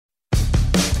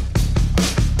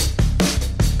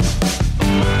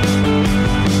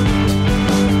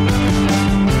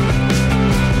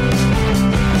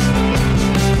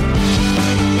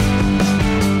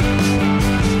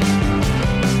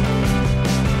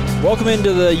Welcome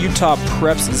into the Utah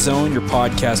Preps Zone, your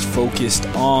podcast focused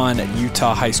on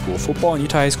Utah high school football and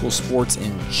Utah high school sports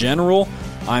in general.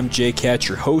 I'm Jay Katz,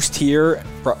 your host here.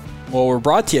 Well, we're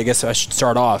brought to you, I guess I should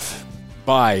start off,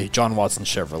 by John Watson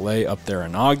Chevrolet up there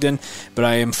in Ogden. But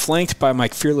I am flanked by my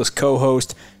fearless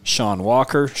co-host, Sean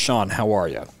Walker. Sean, how are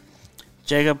you?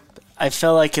 Jacob, I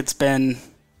feel like it's been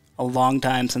a long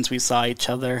time since we saw each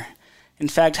other. In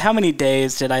fact, how many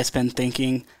days did I spend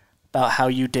thinking about how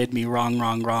you did me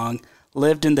wrong,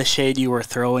 lived in the shade you were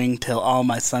throwing till all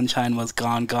my sunshine was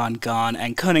gone,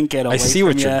 and couldn't get away from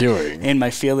what you're doing. In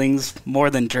my feelings more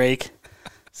than Drake.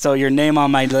 So your name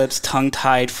on my lips,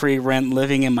 tongue-tied, free rent,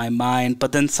 living in my mind.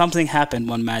 But then something happened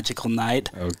one magical night.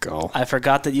 Oh, God. I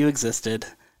forgot that you existed,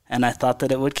 and I thought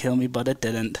that it would kill me, but it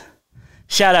didn't.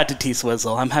 Shout out to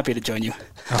T-Swizzle. I'm happy to join you.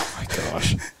 Oh, my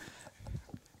gosh.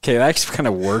 Okay, that actually kind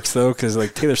of works, though, because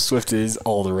like Taylor Swift is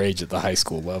all the rage at the high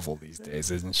school level these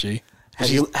days, isn't she?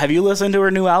 Have you listened to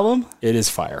her new album? It is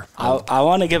fire. I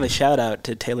want to give a shout out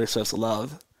to Taylor Swift's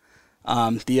Love,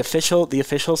 the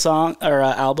official song or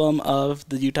album of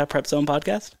the Utah Prep Zone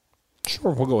podcast.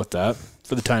 Sure, we'll go with that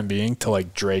for the time being, till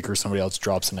like Drake or somebody else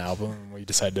drops an album and we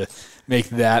decide to make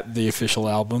that the official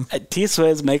album.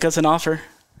 T-Swizz, make us an offer.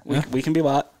 We can be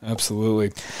bought.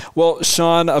 Absolutely. Well,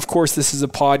 Sean, of course, this is a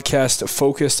podcast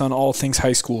focused on all things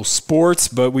high school sports,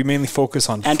 but we mainly focus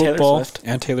on football.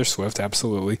 Taylor Swift,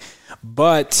 absolutely.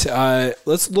 But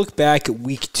let's look back at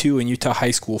week 2 in Utah high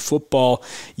school football.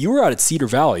 You were out at Cedar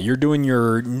Valley. You're doing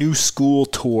your new school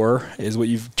tour, is what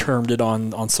you've termed it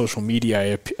on social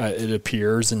media, it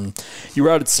appears. And you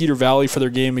were out at Cedar Valley for their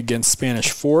game against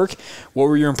Spanish Fork. What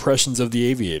were your impressions of the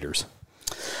Aviators?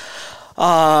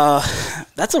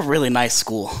 That's a really nice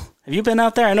school. Have you been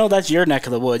out there? I know that's your neck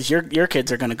of the woods. Your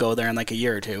kids are going to go there in like a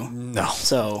year or two. No.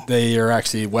 So they are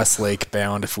actually Westlake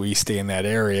bound if we stay in that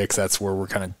area, because that's where we're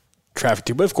kind of trafficked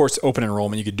to. But of course, open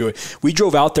enrollment, you could do it. We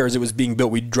drove out there as it was being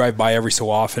built. We'd drive by every so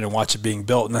often and watch it being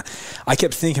built. And I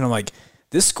kept thinking, I'm like,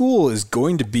 this school is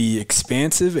going to be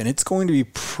expansive, and it's going to be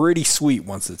pretty sweet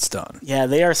once it's done. Yeah,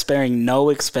 they are sparing no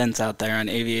expense out there on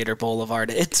Aviator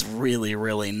Boulevard. It's really,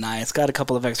 really nice. Got a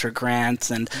couple of extra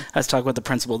grants, and I was talking with the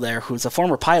principal there, who's a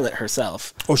former pilot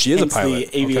herself. Oh, she is a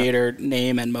pilot. The Aviator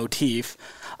name and motif.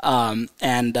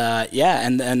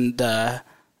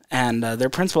 And their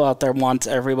principal out there wants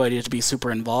everybody to be super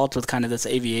involved with kind of this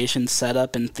aviation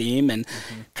setup and theme, and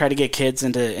try to get kids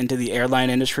into the airline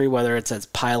industry, whether it's as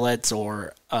pilots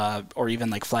or even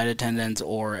like flight attendants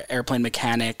or airplane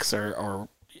mechanics or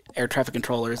air traffic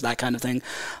controllers, that kind of thing.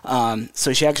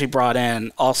 So she actually brought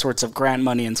in all sorts of grant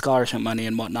money and scholarship money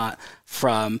and whatnot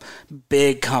from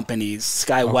big companies.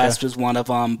 SkyWest was one of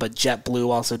them, but JetBlue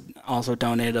also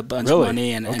donated a bunch of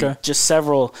money, and just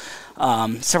several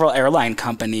airline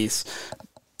companies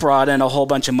brought in a whole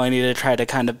bunch of money to try to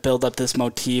kind of build up this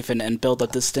motif and build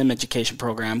up this STEM education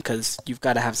program, because you've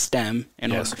got to have STEM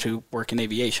in order to work in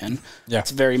aviation. Yeah.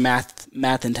 It's very math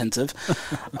intensive.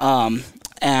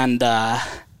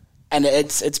 And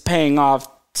it's paying off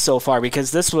so far,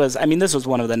 because this was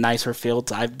one of the nicer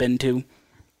fields I've been to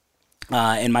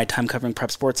in my time covering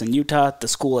prep sports in Utah. The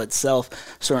school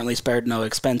itself certainly spared no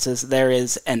expenses. There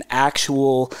is an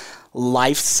actual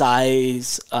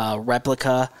life-size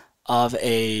replica of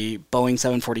a Boeing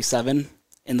 747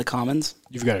 in the Commons.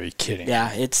 You've got to be kidding.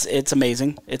 Yeah, it's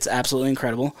amazing. It's absolutely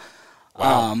incredible.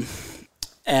 Wow.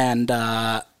 It's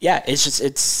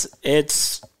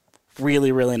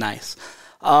really, really nice.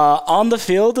 On the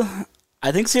field,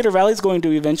 I think Cedar Valley is going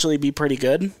to eventually be pretty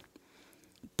good,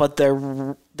 but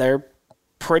they're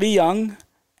pretty young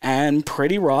and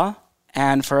pretty raw.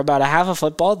 And for about a half of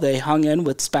football, they hung in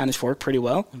with Spanish Fork pretty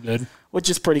well, which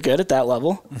is pretty good at that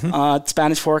level.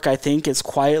 Spanish Fork, I think, is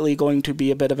quietly going to be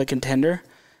a bit of a contender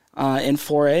in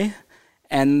 4A.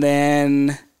 And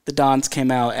then the Dons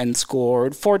came out and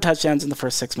scored 4 touchdowns in the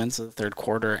first 6 minutes of the third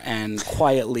quarter, and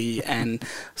quietly and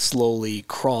slowly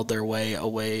crawled their way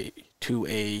away to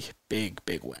a big,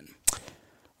 big win.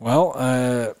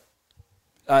 Well,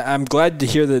 I'm glad to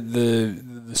hear that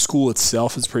the school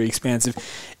itself is pretty expansive.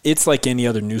 It's like any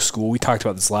other new school. We talked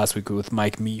about this last week with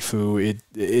Mike Mifu.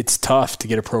 It's tough to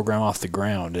get a program off the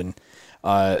ground, and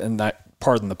that,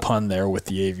 pardon the pun there with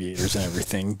the Aviators and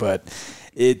everything, but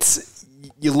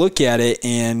you look at it,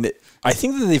 and I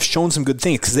think that they've shown some good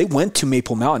things, because they went to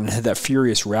Maple Mountain and had that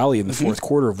furious rally in the fourth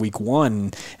quarter of week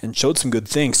 1 and showed some good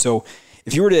things. So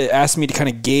if you were to ask me to kind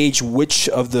of gauge which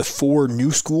of the 4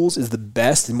 new schools is the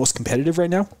best and most competitive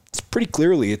right now, it's pretty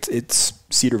clearly it's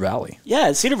Cedar Valley.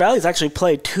 Yeah, Cedar Valley's actually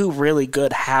played 2 really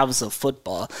good halves of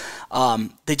football.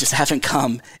 They just haven't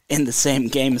come in the same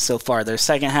game so far. Their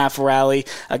second half rally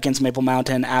against Maple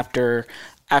Mountain after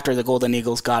after the Golden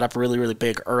Eagles got up really, really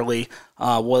big early,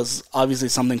 was obviously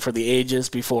something for the ages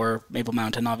before Maple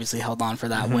Mountain obviously held on for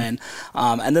that win.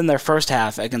 And then their first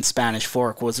half against Spanish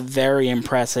Fork was very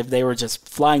impressive. They were just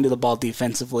flying to the ball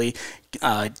defensively,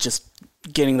 just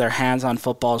getting their hands on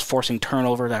footballs, forcing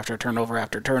turnover after turnover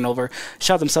after turnover,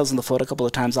 shot themselves in the foot a couple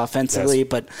of times offensively,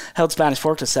 but held Spanish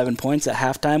Fork to 7 points at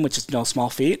halftime, which is no small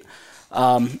feat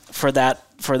for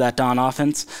that Don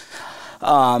offense.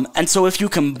 And so if you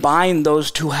combine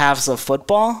those two halves of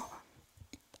football,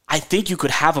 I think you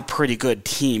could have a pretty good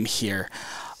team here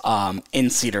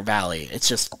in Cedar Valley. It's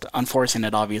just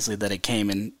unfortunate, obviously, that it came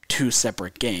in two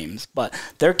separate games. But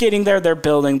they're getting there, they're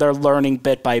building, they're learning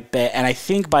bit by bit. And I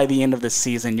think by the end of the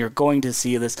season, you're going to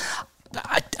see this.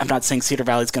 I'm not saying Cedar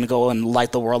Valley is going to go and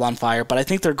light the world on fire, but I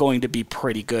think they're going to be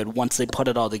pretty good once they put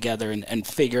it all together and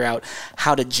figure out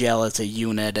how to gel as a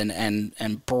unit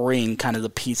and bring kind of the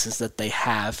pieces that they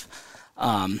have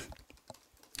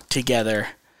together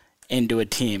into a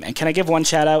team. And can I give one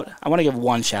shout out? I want to give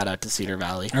one shout out to Cedar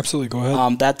Valley. Absolutely, go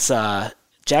ahead. That's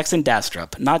Jackson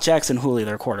Dastrup, not Jackson Hooley,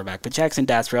 their quarterback, but Jackson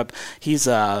Dastrup. He's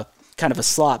kind of a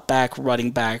slot back,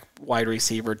 running back, wide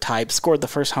receiver type. Scored the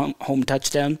first home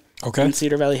touchdown in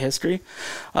Cedar Valley history.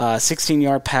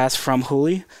 16-yard pass from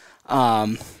Hooley.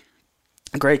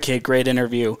 Great kid, great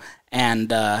interview.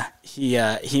 And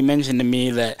he mentioned to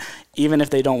me that even if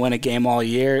they don't win a game all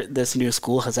year, this new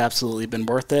school has absolutely been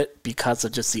worth it because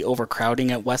of just the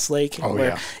overcrowding at Westlake,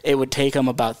 it would take them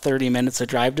about 30 minutes to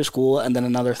drive to school and then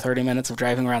another 30 minutes of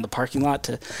driving around the parking lot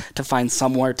to find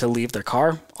somewhere to leave their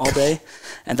car all day.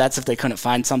 And that's if they couldn't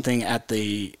find something at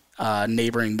the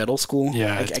neighboring middle school.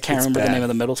 Yeah, I can't remember the name of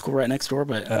the middle school right next door,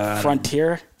 but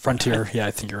Frontier. Yeah,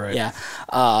 I think you're right.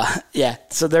 Yeah.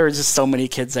 So there were just so many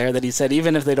kids there that he said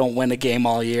even if they don't win a game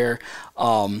all year,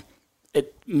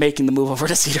 making the move over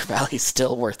to Cedar Valley is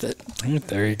still worth it.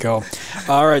 There you go.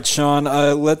 All right, Sean,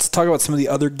 let's talk about some of the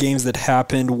other games that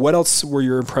happened. What else were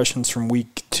your impressions from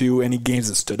week 2? Any games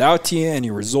that stood out to you?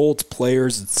 Any results,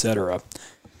 players, etc.?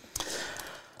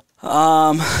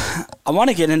 I want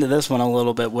to get into this one a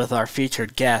little bit with our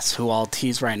featured guest, who I'll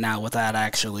tease right now without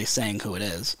actually saying who it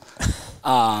is.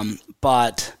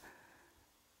 But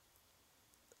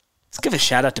let's give a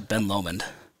shout out to Ben Lomond.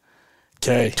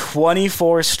 Okay.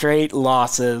 24 straight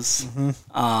losses.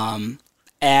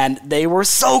 And they were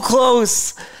so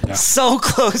close, so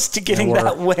close to getting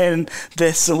that win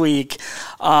this week.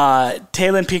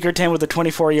 Talon Pinkerton with a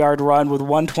 24-yard run with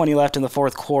 1:20 left in the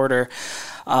fourth quarter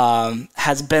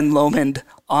has Ben Lomond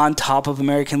on top of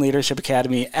American Leadership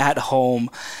Academy at home.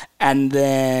 And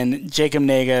then Jacob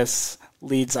Negus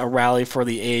leads a rally for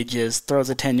the ages, throws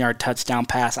a 10-yard touchdown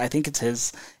pass. I think it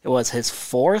was his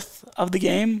fourth of the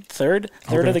game, third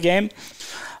of the game.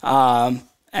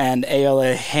 And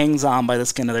ALA hangs on by the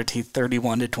skin of their teeth,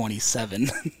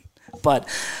 31-27. But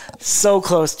so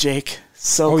close, Jake.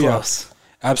 So close.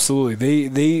 Yeah.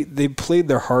 Absolutely. They played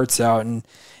their hearts out, and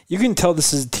you can tell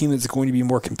this is a team that's going to be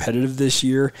more competitive this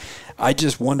year. I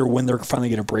just wonder when they're finally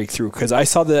going to break through, because I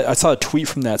saw a tweet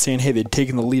from that saying, hey, they'd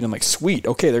taken the lead. I'm like, sweet,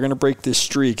 okay, they're going to break this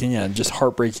streak. And yeah, just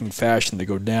heartbreaking fashion, they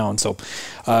go down. So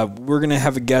we're going to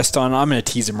have a guest on. I'm going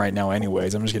to tease him right now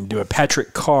anyways. I'm just going to do it.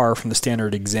 Patrick Carr from the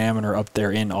Standard Examiner up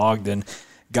there in Ogden,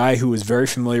 guy who is very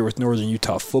familiar with Northern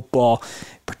Utah football,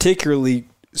 particularly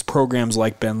programs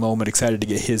like Ben Lomond. Excited to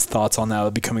get his thoughts on that.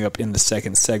 It'll be coming up in the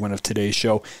second segment of today's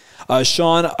show.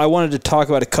 Sean, I wanted to talk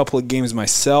about a couple of games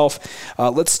myself.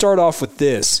 Let's start off with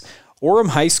this. Orem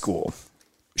High School.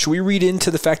 Should we read into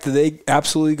the fact that they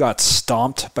absolutely got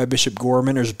stomped by Bishop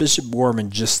Gorman, or is Bishop Gorman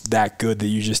just that good that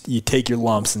you take your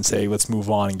lumps and say, let's move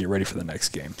on and get ready for the next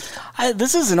game?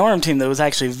 This is an Orem team that was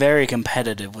actually very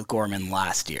competitive with Gorman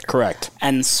last year. Correct.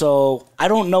 And so I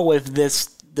don't know if this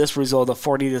result of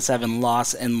 40-7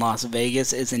 loss in Las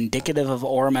Vegas is indicative of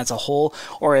Orem as a whole,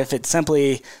 or if it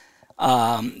simply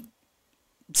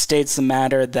states the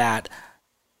matter that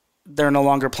they're no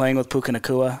longer playing with Puka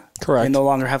Nakua. Correct. They no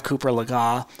longer have Cooper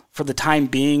Laga. For the time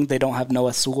being, they don't have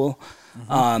Noah Sewell,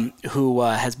 who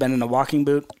has been in a walking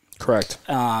boot. Correct.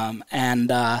 Gorman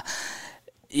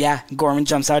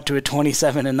jumps out to a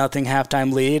 27-0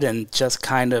 halftime lead and just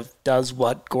kind of does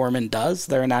what Gorman does.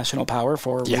 They're a national power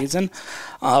for a reason.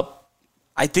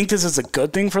 I think this is a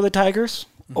good thing for the Tigers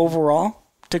overall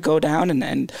to go down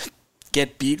and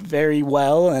get beat very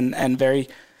well and very,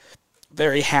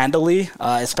 very handily,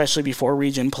 especially before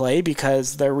region play,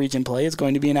 because their region play is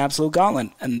going to be an absolute gauntlet,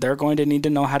 and they're going to need to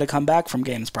know how to come back from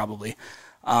games probably.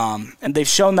 And they've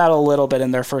shown that a little bit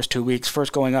in their first 2 weeks,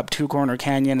 first going up to Corner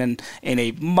Canyon and in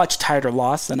a much tighter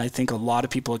loss than I think a lot of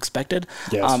people expected,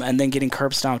 and then getting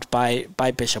curb stomped by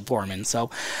Bishop Gorman. So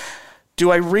Do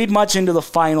I read much into the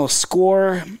final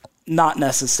score? Not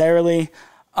necessarily.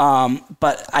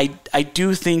 But I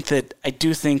do think that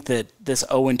this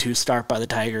 0-2 start by the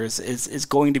Tigers is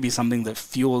going to be something that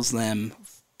fuels them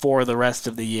for the rest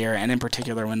of the year, and in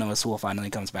particular when Noah Sewell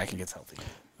finally comes back and gets healthy.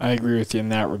 I agree with you in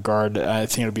that regard. I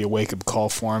think it'll be a wake-up call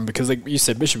for him because, like you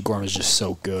said, Bishop Gorham is just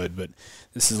so good, but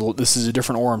this is a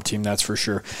different Orem team, that's for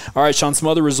sure. All right, Sean, some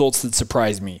other results that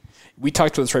surprised me. We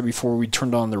talked about this right before we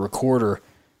turned on the recorder.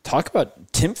 Talk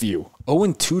about Timpview.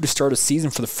 0-2 to start a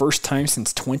season for the first time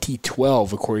since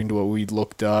 2012, according to what we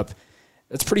looked up.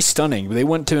 That's pretty stunning. They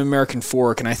went to American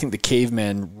Fork, and I think the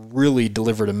Cavemen really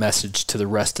delivered a message to the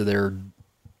rest of their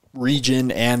region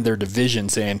and their division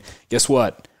saying, guess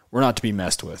what? We're not to be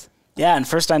messed with. Yeah, and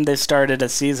first time they started a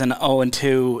season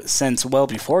 0-2 since well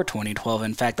before 2012.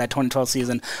 In fact, that 2012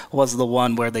 season was the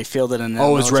one where they fielded an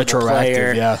ineligible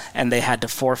player, yeah, and they had to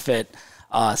forfeit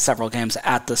several games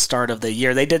at the start of the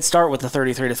year. They did start with a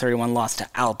 33-31 loss to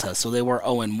Alta, so they were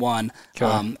 0-1,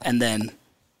 and then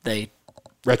they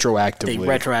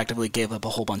retroactively gave up a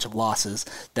whole bunch of losses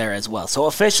there as well. So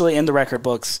officially in the record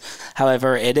books,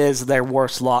 however, it is their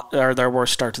worst start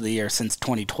to the year since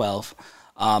 2012.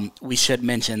 We should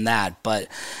mention that, but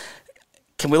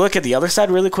can we look at the other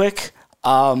side really quick?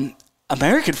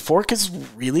 American Fork is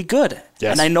really good.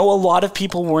 Yes. And I know a lot of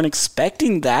people weren't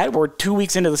expecting that. We're 2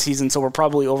 weeks into the season, so we're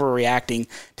probably overreacting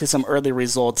to some early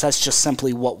results. That's just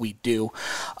simply what we do.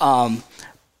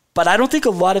 But I don't think a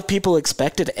lot of people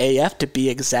expected AF to be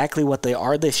exactly what they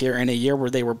are this year, in a year where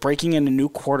they were breaking in a new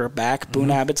quarterback. Mm-hmm.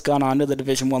 Boone Abbott's gone on to the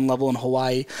Division I level in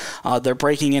Hawaii. They're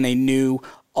breaking in a new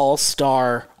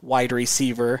all-star wide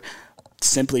receiver,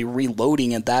 simply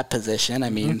reloading at that position. I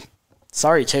mean,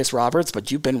 sorry, Chase Roberts,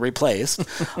 but you've been replaced.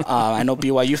 I know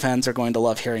BYU fans are going to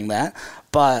love hearing that.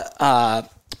 But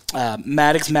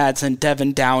Maddox Madsen,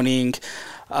 Devin Downing,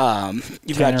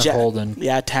 you've got Holden.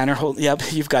 Yeah, Tanner Holden. Yep,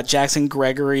 you've got Jackson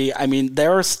Gregory. I mean,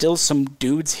 there are still some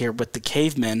dudes here with the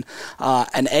Cavemen.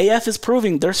 And AF is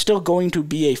proving they're still going to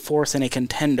be a force and a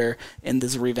contender in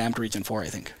this revamped Region 4, I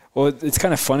think. Well, it's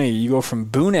kind of funny. You go from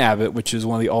Boone Abbott, which is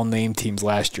one of the all-name teams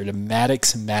last year, to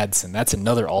Maddox Madsen. That's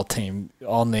another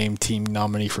all-name team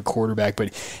nominee for quarterback.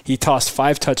 But he tossed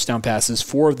 5 touchdown passes,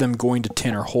 4 of them going to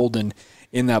Tanner Holden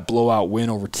in that blowout win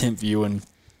over Timpview. And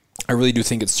I really do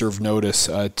think it served notice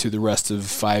to the rest of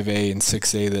 5A and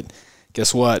 6A that,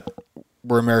 guess what?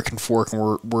 We're American Fork,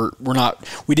 and we're not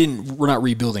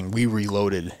rebuilding. We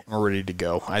reloaded, and we're ready to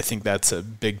go. I think that's a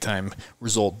big time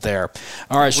result there.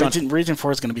 All right, Sean. Region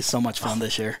 4 is going to be so much fun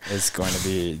this year. It's going to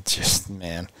be just,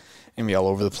 man, going to be all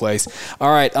over the place. All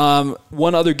right,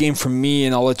 one other game from me,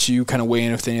 and I'll let you kind of weigh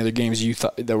in with any other games you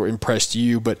thought that were impressed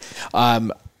you. But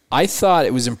I thought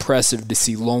it was impressive to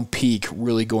see Lone Peak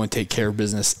really go and take care of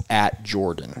business at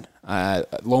Jordan.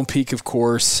 Lone Peak, of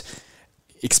course,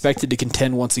 expected to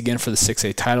contend once again for the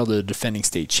 6A title, the defending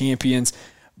state champions.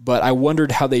 But I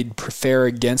wondered how they'd fare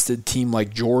against a team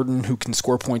like Jordan, who can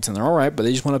score points in their own right, but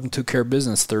they just went up and took care of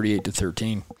business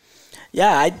 38-13.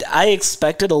 Yeah, I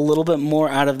expected a little bit more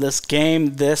out of this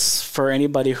game. This, for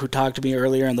anybody who talked to me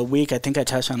earlier in the week, I think I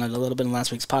touched on it a little bit in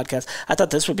last week's podcast. I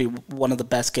thought this would be one of the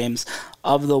best games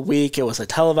of the week. It was a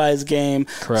televised game.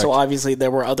 Correct. So obviously there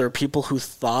were other people who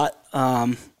thought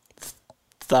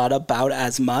about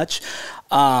as much.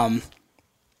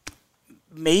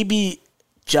 Maybe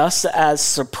just as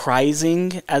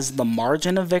surprising as the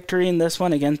margin of victory in this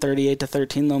one, again,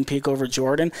 38-13 Lone Peak over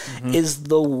Jordan, is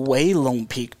the way Lone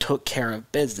Peak took care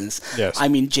of business. Yes. I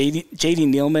mean, J.D.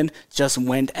 Nealman just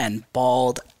went and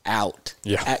balled out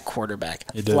at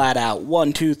quarterback. Flat out.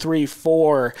 1, 2, 3,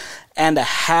 4 and a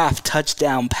half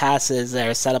touchdown passes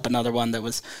there. Set up another one that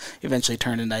was eventually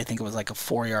turned into, I think it was like a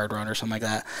 4-yard run or something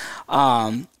like that.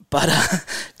 But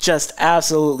just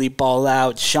absolutely ball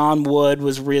out. Sean Wood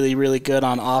was really, really good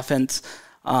on offense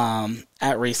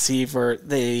at receiver.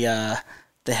 They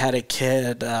had a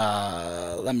kid,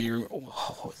 what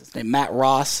was his name? Matt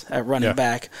Ross at running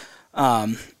back,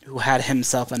 who had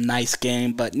himself a nice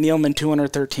game. But Nealman,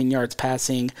 213 yards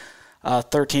passing,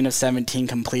 13 of 17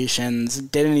 completions.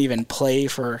 Didn't even play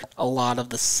for a lot of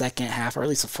the second half, or at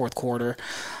least the fourth quarter.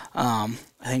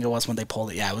 I think it was when they pulled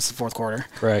it. Yeah, it was the fourth quarter.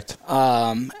 Correct.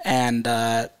 I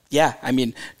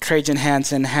mean, Trajan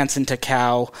Hansen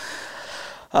Takau,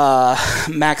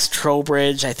 Max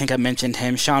Trowbridge, I think I mentioned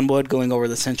him. Sean Wood going over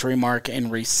the century mark in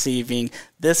receiving.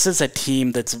 This is a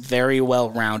team that's very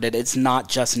well-rounded. It's not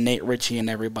just Nate Ritchie and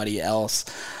everybody else.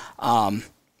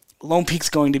 Lone Peak's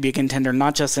going to be a contender,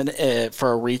 not just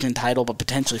for a region title, but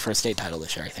potentially for a state title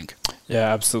this year, I think.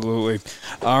 Yeah, absolutely.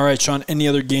 All right, Sean, any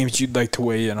other games you'd like to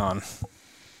weigh in on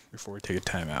before we take a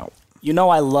timeout? You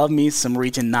know I love me some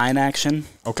Region 9 action.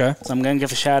 Okay. So I'm going to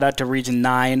give a shout-out to Region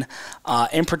 9,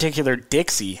 in particular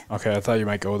Dixie. Okay, I thought you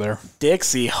might go there.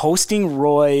 Dixie hosting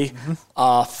Roy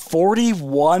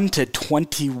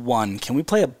 41-21. Can we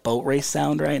play a boat race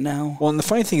sound right now? Well, and the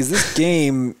funny thing is this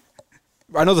game,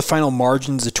 I know the final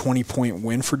margin's a 20-point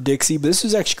win for Dixie, but this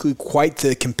was actually quite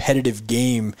the competitive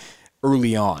game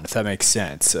early on, if that makes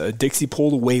sense. Dixie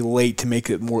pulled away late to make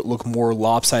it look more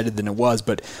lopsided than it was,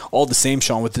 but all the same,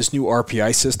 Sean, with this new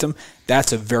RPI system,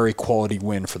 that's a very quality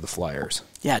win for the Flyers.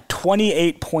 Yeah,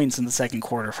 28 points in the second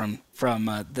quarter from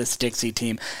this Dixie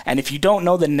team. And if you don't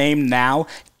know the name now,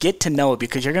 get to know it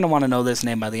because you're going to want to know this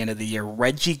name by the end of the year.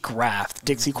 Reggie Graff,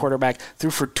 Dixie quarterback, threw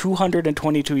for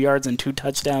 222 yards and 2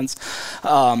 touchdowns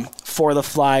for the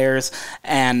Flyers.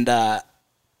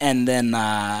 And then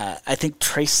I think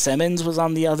Trey Simmons was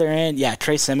on the other end. Yeah,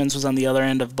 Trey Simmons was on the other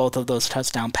end of both of those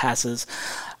touchdown passes.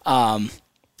 Graff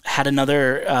had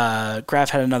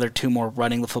another 2 more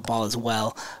running the football as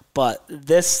well. But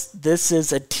this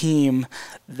is a team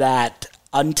that,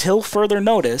 until further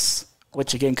notice,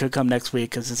 which again could come next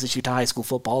week because this is Utah high school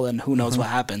football and who knows what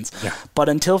happens. Yeah. But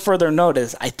until further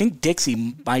notice, I think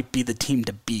Dixie might be the team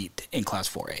to beat in Class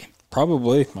 4A.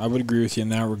 Probably. I would agree with you in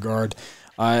that regard.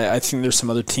 I think there's some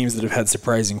other teams that have had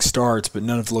surprising starts, but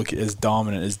none of look as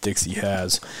dominant as Dixie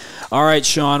has. All right,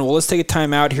 Sean, well, let's take a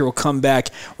time out here. We'll come back.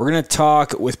 We're going to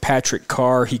talk with Patrick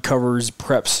Carr. He covers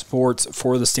prep sports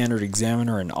for the Standard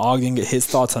Examiner in Ogden. Get his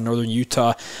thoughts on Northern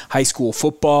Utah high school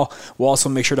football. We'll also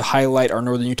make sure to highlight our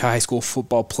Northern Utah high school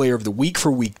football player of the week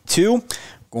for week 2.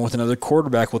 Going with another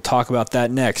quarterback. We'll talk about that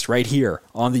next right here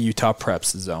on the Utah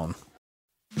Preps Zone.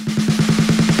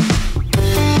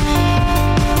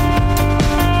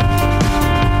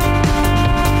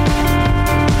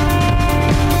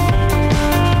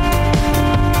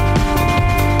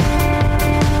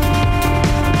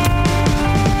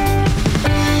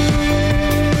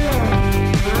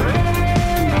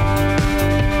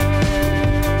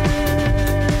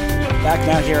 Back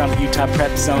now here on the Utah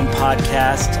Prep Zone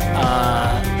podcast.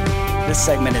 This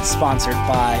segment is sponsored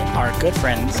by our good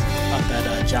friends up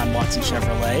at John Watson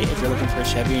Chevrolet. If you're looking for a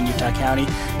Chevy in Utah County,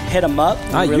 hit them up.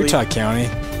 Not Utah County.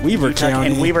 Weaver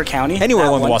County. In Weaver County. Anywhere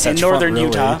along the Wasatch Front. In northern really.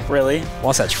 Utah, really.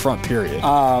 Wasatch Front, period.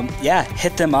 Yeah,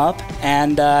 hit them up.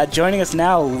 And joining us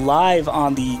now live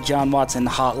on the John Watson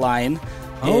hotline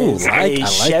is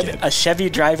a Chevy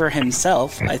driver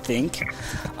himself, I think.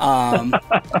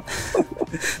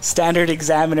 Standard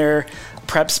Examiner,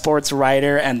 prep sports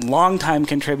writer, and longtime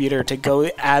contributor to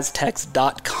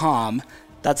GoAztecs.com.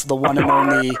 That's the one and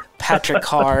only Patrick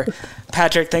Carr.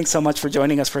 Patrick, thanks so much for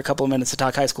joining us for a couple of minutes to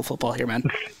talk high school football here, man.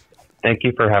 Thank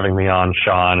you for having me on,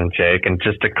 Sean and Jake. And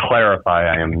just to clarify,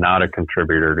 I am not a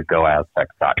contributor to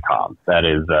GoAztecs.com.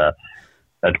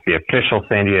 That's the official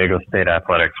San Diego State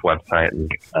Athletics website,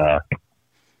 and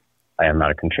I am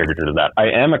not a contributor to that. I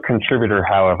am a contributor,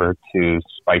 however, to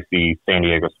spicy San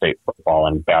Diego State football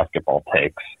and basketball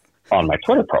takes on my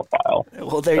Twitter profile.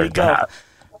 Well, there you go. You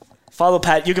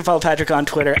can follow Patrick on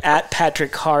Twitter at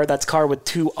Patrick Carr. That's Carr with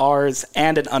 2 R's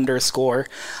and an underscore.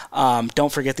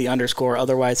 Don't forget the underscore,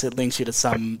 otherwise it links you to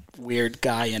some weird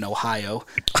guy in Ohio.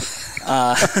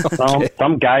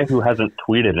 Some guy who hasn't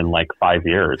tweeted in like 5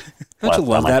 years. Don't you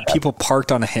love that? People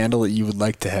parked on a handle that you would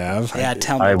like to have. Yeah,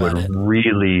 tell me about it. I would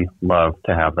really love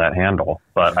to have that handle,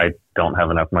 but I don't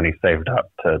have enough money saved up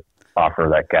to offer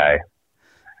that guy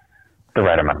the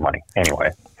right amount of money.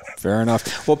 Anyway. Fair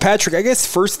enough. Well, Patrick, I guess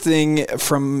first thing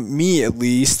from me at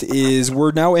least is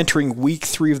we're now entering week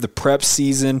 3 of the prep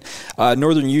season.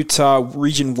 Northern Utah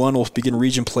Region 1 will begin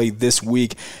region play this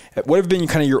week. What have been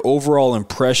kind of your overall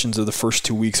impressions of the first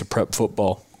 2 weeks of prep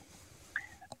football?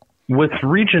 With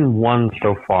Region 1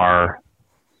 so far,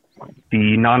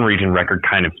 the non-region record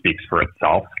kind of speaks for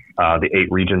itself. The 8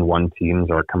 Region 1 teams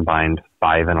are combined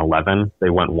 5-11. They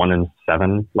went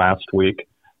 1-7 last week.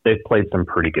 They've played some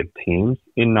pretty good teams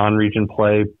in non-region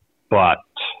play, but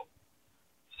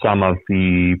some of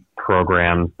the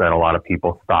programs that a lot of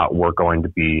people thought were going to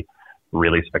be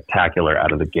really spectacular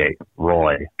out of the gate,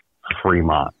 Roy and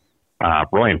Fremont are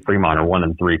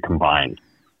 1-3 combined.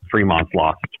 Fremont's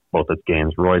lost both its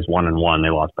games. Roy's 1-1.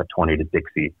 They lost by 20 to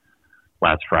Dixie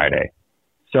last Friday.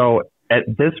 So at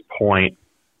this point,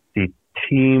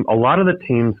 a lot of the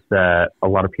teams that a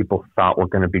lot of people thought were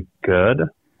going to be good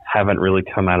haven't really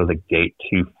come out of the gate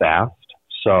too fast.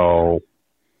 So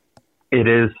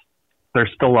there's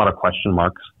still a lot of question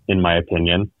marks, in my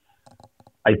opinion.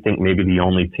 I think maybe the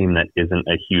only team that isn't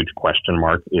a huge question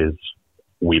mark is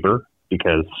Weber,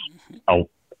 because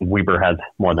Weber has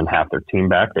more than half their team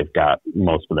back. They've got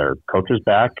most of their coaches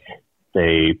back.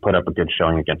 They put up a good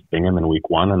showing against Bingham in week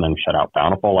 1 and then shut out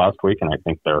Bountiful last week. And I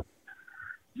think they're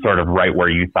sort of right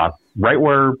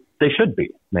where they should be,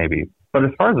 maybe. But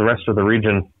as far as the rest of the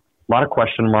region, a lot of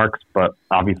question marks, but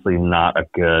obviously not a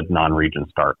good non-region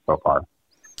start so far.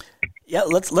 Yeah,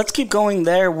 let's keep going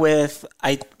there with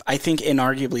I think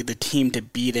inarguably the team to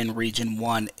beat in Region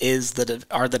 1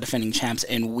 are the defending champs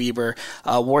in Weber.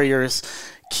 Warriors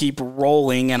keep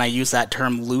rolling, and I use that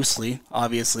term loosely,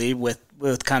 obviously, with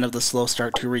kind of the slow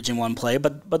start to Region 1 play,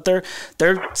 but they're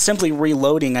simply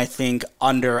reloading, I think,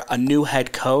 under a new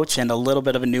head coach and a little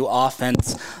bit of a new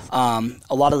offense. A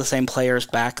lot of the same players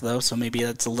back, though, so maybe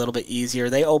that's a little bit easier.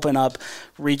 They open up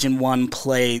Region 1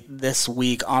 play this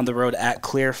week on the road at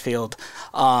Clearfield.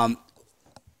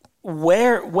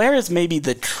 Where is maybe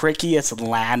the trickiest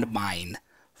landmine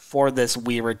for this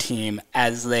Weaver team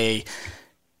as they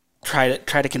try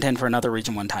to contend for another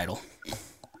Region 1 title?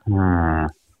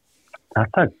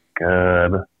 That's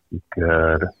a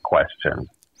good question.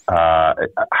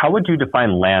 How would you define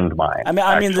landmine?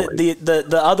 I mean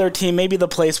the other team, maybe the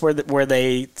place where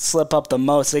they slip up the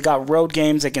most. They got road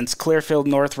games against Clearfield,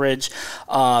 Northridge,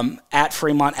 at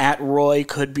Fremont, at Roy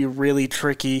could be really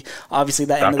tricky. Obviously,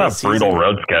 end of the season. That's a brutal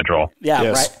road schedule. Yeah,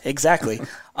 yes. Right. Exactly.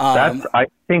 I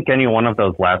think any one of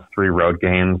those last 3 road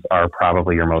games are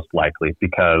probably your most likely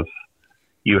because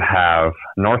you have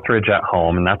Northridge at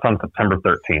home, and that's on September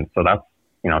 13th. So that's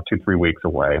 2-3 weeks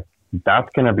away. That's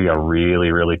going to be a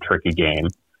really, really tricky game.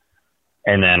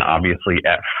 And then obviously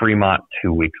at Fremont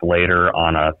 2 weeks later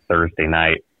on a Thursday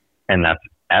night, and that's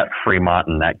at Fremont,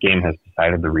 and that game has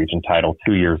decided the region title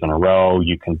 2 years in a row.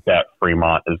 You can bet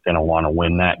Fremont is going to want to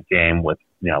win that game with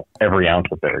every ounce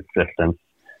of their existence.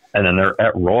 And then they're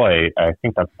at Roy. I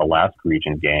think that's the last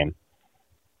region game.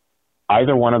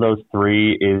 Either one of those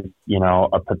 3 is,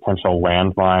 a potential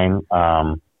landmine.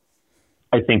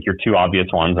 I think your 2 obvious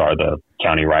ones are the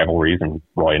county rivalries in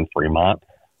Roy and Fremont.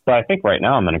 But I think right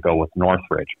now I'm going to go with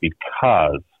Northridge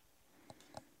because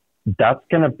that's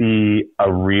going to be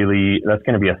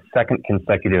a second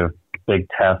consecutive big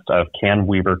test of can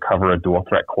Weaver cover a dual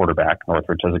threat quarterback?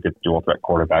 Northridge has a good dual threat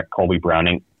quarterback, Colby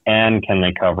Browning, and can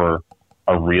they cover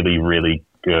a really, really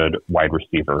good wide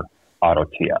receiver, Otto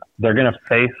Tia? They're going to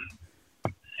face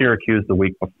Syracuse the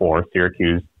week before.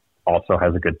 Syracuse also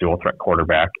has a good dual threat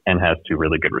quarterback and has 2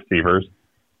 really good receivers.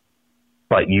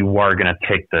 But you are going to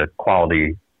take the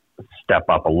quality step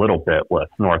up a little bit with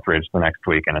Northridge the next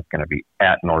week, and it's going to be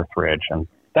at Northridge. And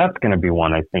that's going to be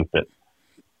one I think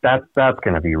that's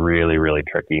going to be really, really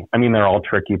tricky. I mean, they're all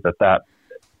tricky, but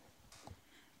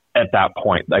at that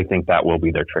point, I think that will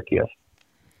be their trickiest.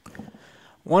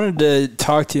 Wanted to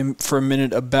talk to him for a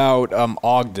minute about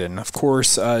Ogden. Of course,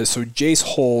 so Jace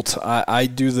Holt, I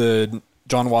do the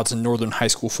John Watson Northern High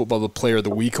School Football the Player of the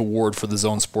Week award for the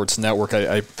Zone Sports Network.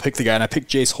 I picked the guy, and I picked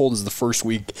Jace Holt as the first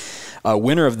week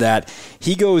winner of that.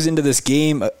 He goes into this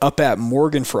game up at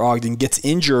Morgan for Ogden, gets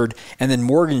injured, and then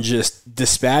Morgan just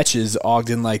dispatches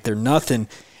Ogden like they're nothing.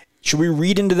 Should we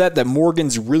read into that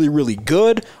Morgan's really, really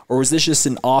good, or was this just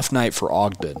an off night for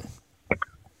Ogden?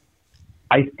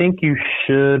 I think you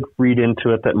should read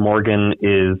into it that Morgan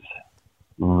is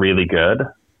really good.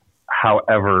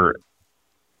 However,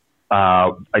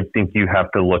 I think you have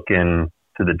to look into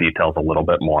the details a little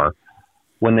bit more.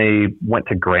 When they went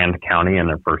to Grand County in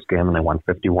their first game and they won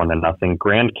 51-0,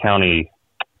 Grand County,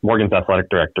 Morgan's athletic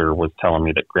director was telling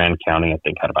me that Grand County, I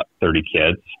think, had about 30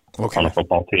 kids on the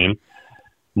football team.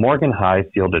 Morgan High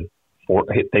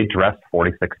they dressed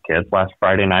 46 kids last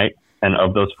Friday night, and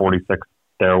of those 46,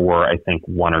 there were, I think,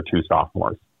 1 or 2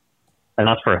 sophomores. And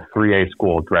that's for a 3A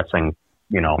school dressing,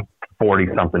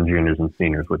 40-something juniors and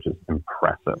seniors, which is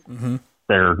impressive. Mm-hmm.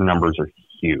 Their numbers are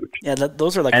huge. Yeah,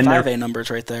 those are like 5A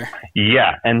numbers right there.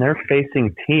 Yeah, and they're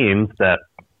facing teams that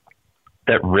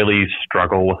really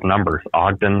struggle with numbers.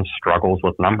 Ogden struggles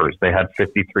with numbers. They had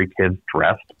 53 kids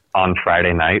dressed on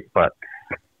Friday night, but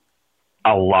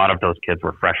a lot of those kids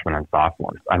were freshmen and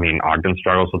sophomores. I mean, Ogden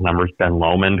struggles with numbers. Ben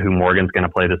Lomond, who Morgan's going to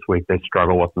play this week, they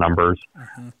struggle with numbers.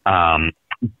 Mm-hmm.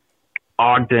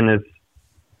 Ogden is,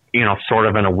 sort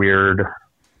of in a weird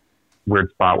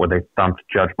spot where they thumped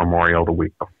Judge Memorial the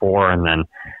week before and then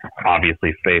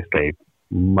obviously faced a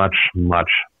much, much,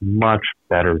 much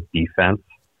better defense.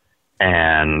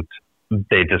 And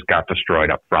they just got destroyed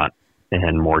up front.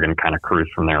 And Morgan kind of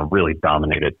cruised from there and really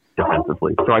dominated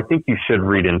defensively. So I think you should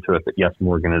read into it that, yes,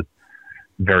 Morgan is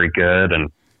very good.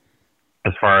 And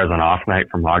as far as an off night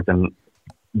from Ogden,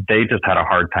 they just had a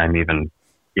hard time even,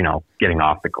 getting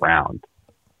off the ground.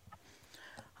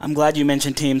 I'm glad you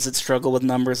mentioned teams that struggle with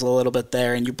numbers a little bit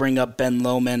there, and you bring up Ben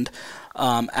Lomond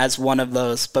as one of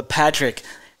those. But Patrick,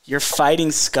 Your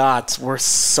Fighting Scots were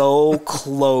so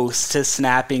close to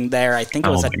snapping there. I think it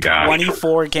was a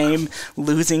 24-game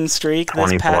losing streak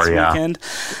this past weekend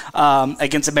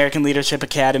against American Leadership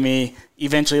Academy.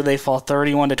 Eventually, they fall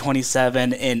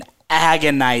 31-27 in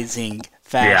agonizing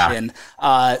fashion.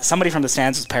 Yeah. Somebody from the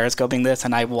stands was periscoping this,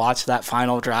 and I watched that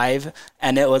final drive,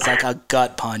 and it was like a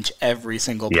gut punch every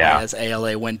single play as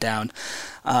ALA went down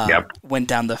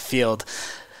the field.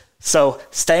 So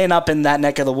staying up in that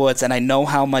neck of the woods, and I know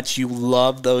how much you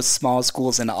love those small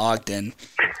schools in Ogden.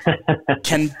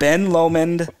 Can Ben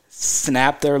Lomond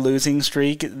snap their losing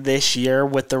streak this year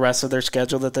with the rest of their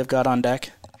schedule that they've got on deck?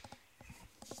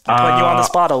 I'm putting you on the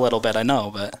spot a little bit, I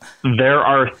know, but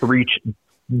their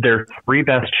three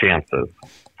best chances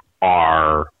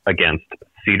are against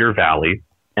Cedar Valley,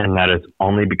 and that is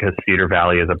only because Cedar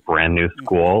Valley is a brand new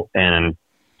school, and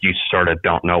you sort of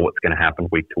don't know what's going to happen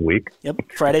week to week.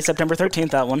 Yep. Friday, September 13th,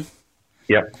 that one.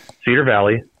 Yep. Cedar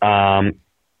Valley.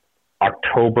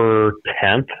 October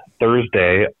 10th,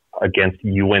 Thursday, against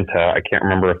Uinta. I can't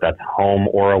remember if that's home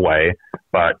or away,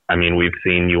 but, I mean, we've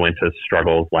seen Uinta's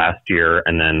struggles last year,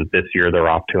 and then this year they're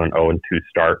off to an 0-2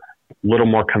 start. A little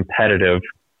more competitive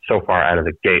so far out of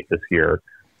the gate this year.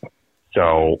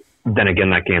 So then again,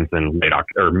 that game's in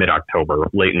mid-October,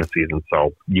 late in the season.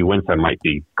 So Uinta might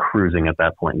be cruising at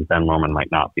that point, and Ben Lomond might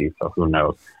not be. So who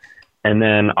knows? And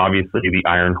then obviously the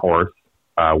Iron Horse,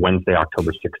 Wednesday,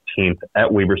 October 16th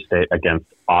at Weber State against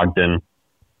Ogden.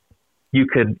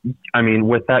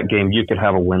 With that game, you could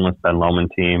have a winless Ben Lomond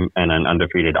team and an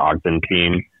undefeated Ogden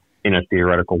team in a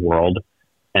theoretical world,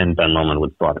 and Ben Lomond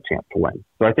would still have a chance to win.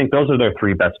 So I think those are their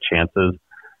three best chances.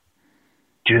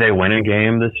 Do they win a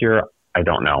game this year? I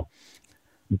don't know.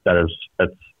 That's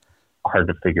hard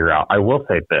to figure out. I will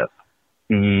say this.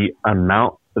 The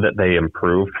amount that they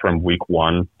improved from week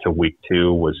 1 to week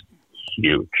 2 was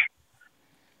huge.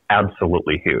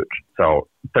 Absolutely huge. So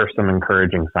there's some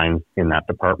encouraging signs in that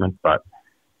department, but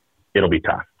it'll be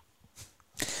tough.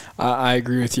 I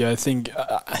agree with you. I think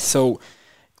so.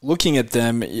 Looking at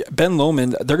them, Ben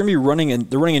Lomond, they're going to be running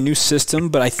a new system,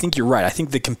 but I think you're right. I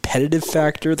think the competitive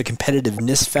factor, the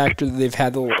competitiveness factor that they've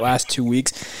had the last 2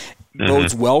 weeks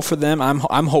bodes well for them. I'm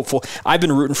hopeful. I've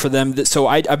been rooting for them. So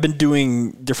I've been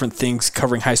doing different things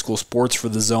covering high school sports for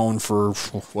the Zone for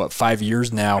 5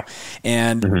 years now,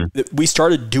 and we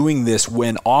started doing this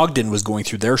when Ogden was going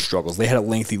through their struggles. They had a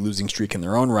lengthy losing streak in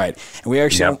their own right, and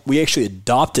we actually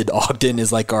adopted Ogden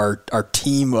as like our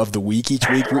team of the week each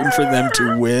week, rooting for them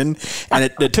to win. And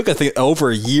it took, I think, over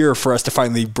a year for us to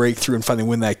finally break through and finally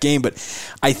win that game. But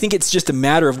I think it's just a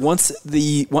matter of once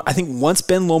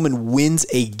Ben Lomond wins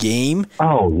a game.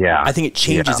 I think it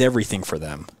changes everything for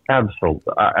them.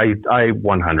 Absolutely. I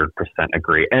 100%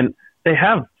 agree. And they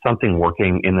have something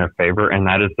working in their favor, and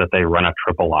that is that they run a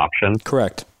triple option.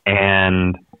 Correct.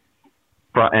 And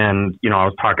I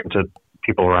was talking to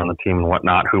people around the team and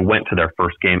whatnot who went to their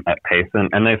first game at Payson,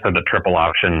 and they said the triple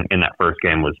option in that first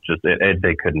game was just,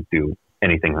 they couldn't do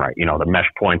anything right. The mesh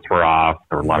points were off.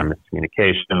 There were a lot of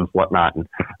miscommunications, whatnot, and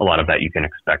a lot of that you can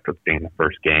expect with being the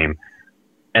first game.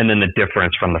 And then the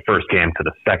difference from the first game to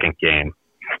the second game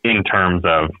in terms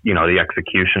of, the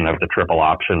execution of the triple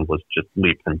option was just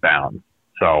leaps and bounds.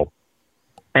 So,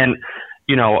 and,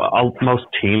 most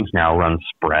teams now run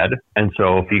spread. And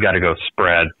so if you got to go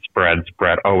spread, we got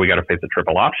to face a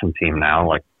triple option team now.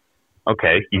 Like,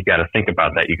 okay, you got to think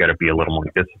about that. You got to be a little more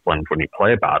disciplined when you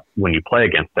play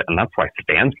against it. And that's why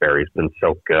Stansbury's been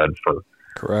so good for,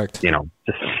 correct,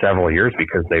 just several years,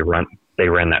 because they ran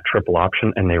that triple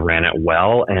option and they ran it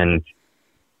well, and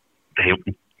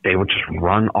they would just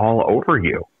run all over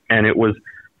you. And it was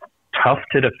tough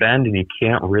to defend, and you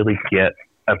can't really get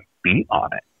a beat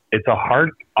on it. It's a hard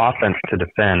offense to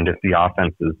defend if the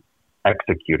offense is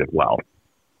executed well.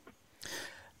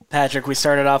 Patrick, we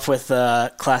started off with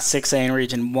Class 6A in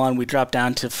Region 1. We dropped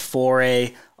down to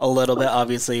 4A a little bit,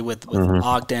 obviously, with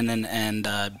Ogden and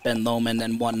Ben Lomond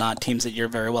and whatnot, teams that you're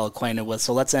very well acquainted with.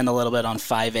 So let's end a little bit on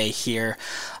 5A here.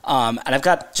 And I've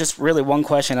got just really one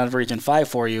question out of Region 5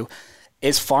 for you.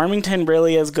 Is Farmington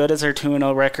really as good as their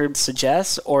 2-0 record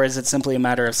suggests, or is it simply a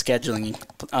matter of scheduling,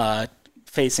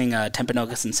 facing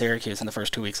Timpanogos and Syracuse in the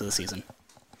first 2 weeks of the season?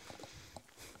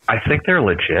 I think they're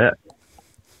legit.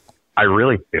 I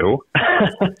really do.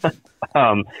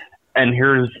 And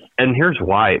here's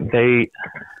why.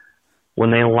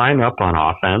 When they line up on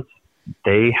offense,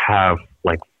 they have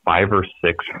like 5 or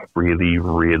 6 really,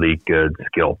 really good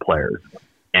skill players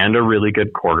and a really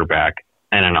good quarterback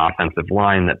and an offensive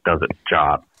line that does its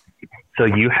job. So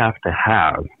you have to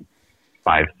have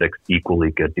 5, 6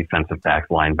 equally good defensive backs,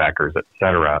 linebackers,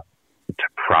 etc., to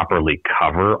properly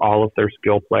cover all of their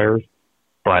skill players.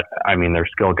 But I mean, their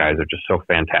skill guys are just so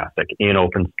fantastic in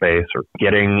open space or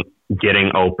getting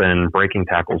open, breaking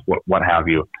tackles, what have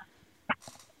you.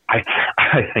 I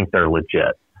think they're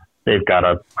legit. They've got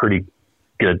a pretty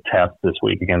good test this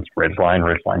week against Ridgeline.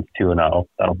 Ridgeline's 2-0.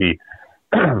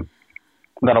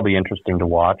 That'll be interesting to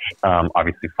watch.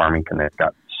 Obviously, Farmington, they've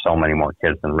got so many more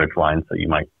kids than Ridgeline, so you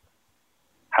might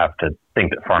have to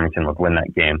think that Farmington would win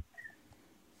that game.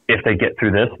 If they get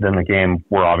through this, then the game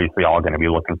we're obviously all going to be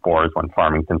looking for is when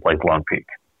Farmington plays Lone Peak.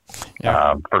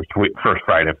 Yeah. First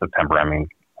Friday of September. I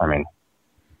mean,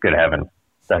 good heavens,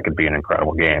 that could be an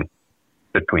incredible game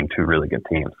between two really good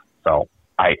teams. So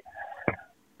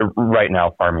right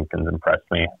now, Farmington's impressed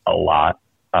me a lot.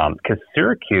 Because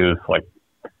Syracuse,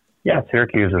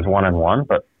 Syracuse is 1-1,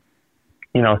 but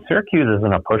Syracuse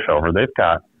isn't a pushover. They've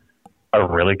got a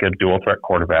really good dual threat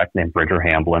quarterback named Bridger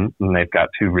Hamblin, and they've got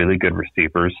two really good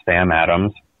receivers, Sam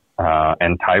Adams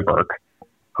and Ty Burke,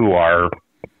 who are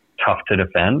tough to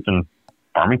defend. And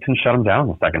Farmington shut them down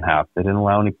in the second half. They didn't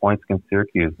allow any points against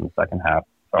Syracuse in the second half.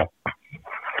 So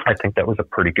I think that was a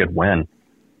pretty good win.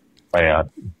 By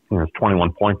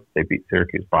 21 points they beat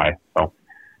Syracuse by. So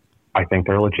I think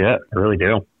they're legit. I really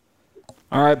do.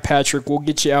 All right, Patrick, we'll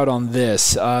get you out on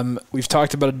this. We've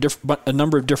talked about a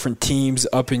number of different teams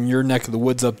up in your neck of the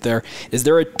woods up there. Is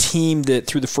there a team that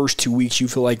through the first 2 weeks you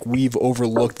feel like we've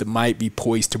overlooked that might be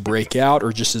poised to break out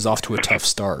or just is off to a tough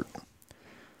start?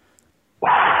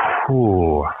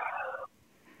 Ooh,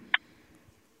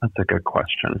 that's a good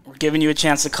question. We're giving you a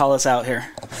chance to call us out here.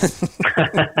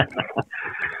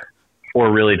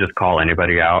 Or really just call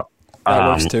anybody out. That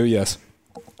works too, yes.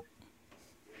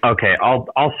 Okay,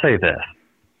 I'll say this.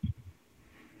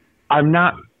 I'm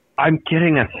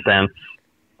getting a sense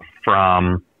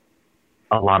from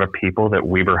a lot of people that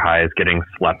Weber High is getting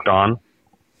slept on.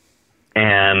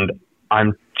 And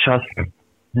I'm just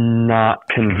not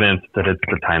convinced that it's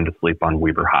the time to sleep on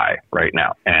Weber High right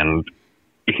now. And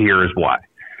here's why.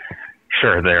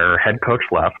 Sure, their head coach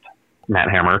left, Matt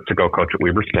Hammer, to go coach at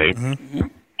Weber State. Mm-hmm.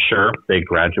 Sure, they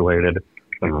graduated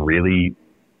some really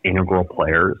integral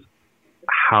players.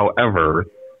 However,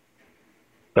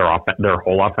 their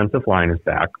whole offensive line is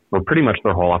back, or pretty much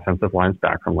their whole offensive line's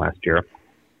back from last year.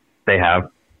 They have,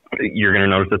 you're going to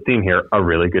notice a theme here, a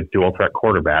really good dual threat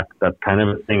quarterback. That's kind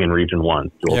of a thing in Region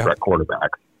 1, dual threat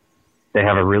quarterbacks. They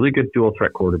have a really good dual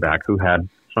threat quarterback who had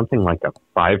something like a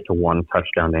 5-to-1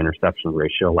 touchdown to interception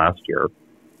ratio last year.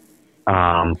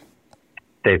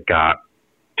 They've got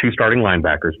two starting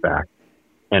linebackers back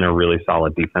and a really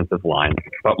solid defensive line.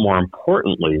 But more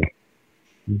importantly,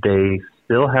 they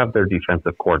still have their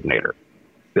defensive coordinator,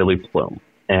 Billy Plume.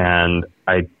 And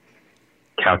I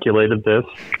calculated this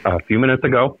a few minutes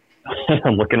ago.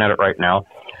 I'm looking at it right now.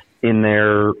 And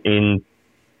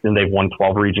they've won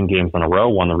 12 region games in a row,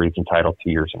 won the region title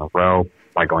 2 years in a row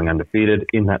by going undefeated.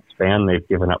 In that span, they've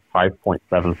given up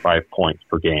 5.75 points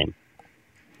per game.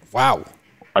 Wow.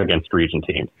 Against region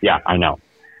teams. Yeah, I know.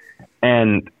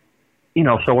 And,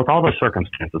 so with all those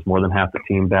circumstances, more than half the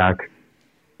team back,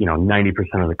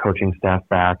 90% of the coaching staff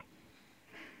back,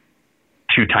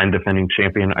 two-time defending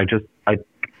champion. I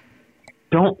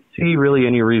don't see really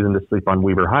any reason to sleep on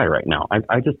Weber High right now.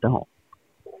 I just don't.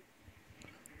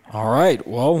 All right.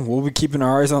 Well, we'll be keeping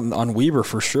our eyes on Weber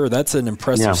for sure. That's an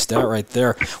impressive stat right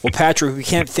there. Well, Patrick, we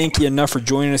can't thank you enough for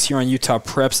joining us here on Utah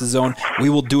Preps Zone. We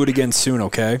will do it again soon,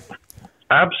 okay?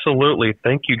 Absolutely.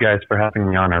 Thank you guys for having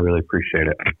me on. I really appreciate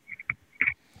it.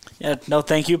 Yeah, no,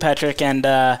 thank you, Patrick. And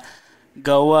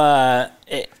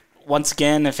once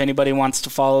again, if anybody wants to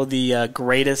follow the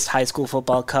greatest high school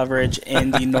football coverage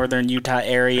in the northern Utah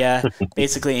area,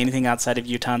 basically anything outside of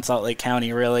Utah and Salt Lake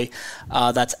County, really,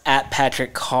 that's at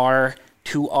Patrick Carr,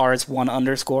 2 R's, 1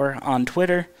 underscore on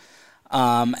Twitter,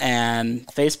 and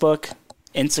Facebook,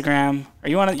 Instagram.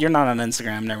 You're not on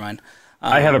Instagram, never mind.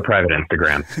 I have a private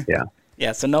Instagram, yeah.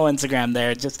 Yeah, so no Instagram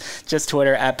there, just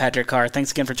Twitter, at Patrick Carr.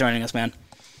 Thanks again for joining us, man.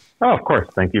 Oh, of course.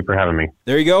 Thank you for having me.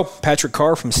 There you go. Patrick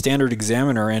Carr from Standard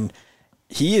Examiner, and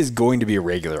he is going to be a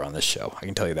regular on this show. I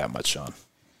can tell you that much, Sean.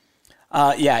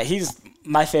 Yeah, he's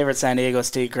my favorite San Diego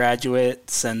State graduate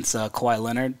since Kawhi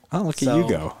Leonard. Oh, look at you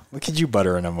go. Look at you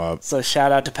buttering him up. So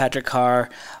shout out to Patrick Carr.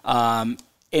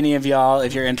 Any of y'all,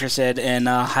 if you're interested in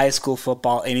high school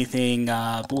football, anything,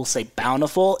 we'll say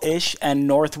bountiful-ish and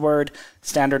northward,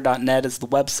 standard.net is the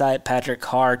website. Patrick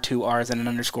Carr, 2 R's and an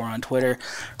underscore on Twitter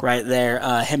right there.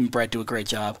 Him and Brett do a great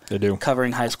job. They do.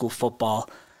 Covering high school football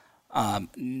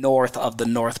north of the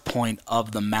north point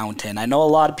of the mountain. I know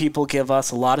a lot of people give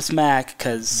us a lot of smack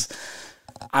because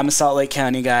I'm a Salt Lake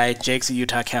County guy. Jake's a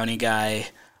Utah County guy.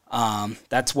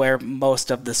 That's where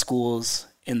most of the schools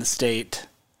in the state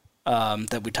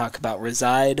that we talk about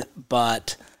reside,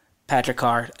 but Patrick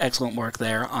Carr, excellent work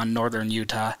there on Northern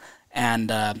Utah. And,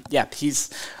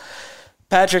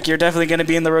 Patrick, you're definitely going to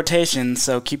be in the rotation,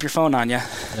 so keep your phone on you.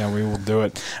 Yeah, we will do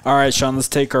it. All right, Sean, let's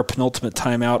take our penultimate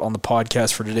timeout on the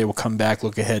podcast for today. We'll come back,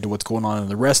 look ahead to what's going on in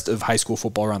the rest of high school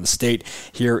football around the state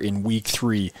here in Week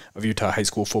 3 of Utah High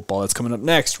School Football. That's coming up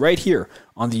next right here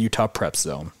on the Utah Prep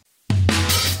Zone.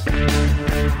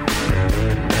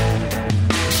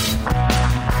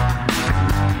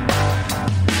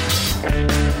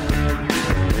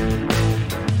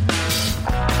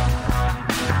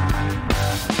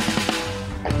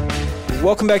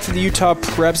 Welcome back to the Utah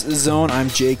Preps Zone. I'm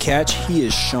Jay Catch. He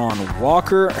is Sean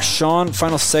Walker. Sean,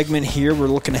 final segment here. We're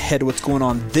looking ahead to what's going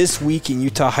on this week in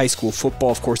Utah High School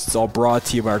football. Of course, it's all brought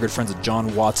to you by our good friends at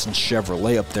John Watson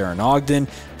Chevrolet up there in Ogden.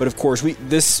 But of course,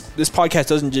 this podcast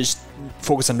doesn't just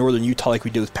focus on Northern Utah like we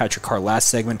did with Patrick Carr last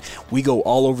segment. We go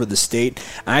all over the state.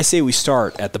 And I say we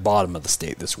start at the bottom of the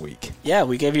state this week. Yeah,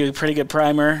 we gave you a pretty good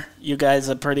primer. You guys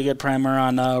a pretty good primer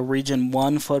on Region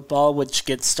 1 football, which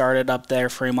gets started up there.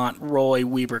 Fremont, Roy,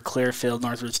 Weber, Clearfield,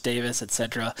 Northridge, Davis,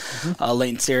 etc.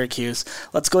 Layton, Syracuse.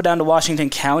 Let's go down to Washington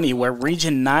County, where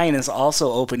Region 9 is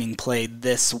also opening play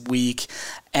this week.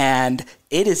 And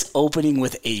it is opening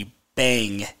with a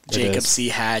bang, Jacob C.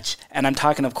 Hatch. And I'm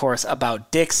talking, of course, about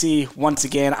Dixie. Once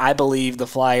again, I believe the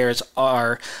Flyers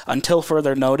are, until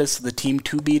further notice, the team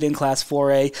to beat in Class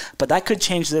 4A. But that could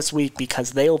change this week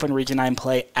because they open Region 9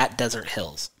 play at Desert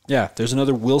Hills. Yeah, there's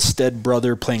another Wilstead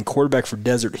brother playing quarterback for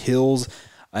Desert Hills.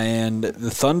 And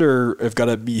the Thunder have got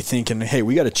to be thinking, hey,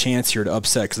 we got a chance here to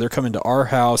upset because they're coming to our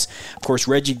house. Of course,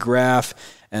 Reggie Graff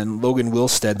and Logan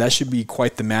Wilstead, that should be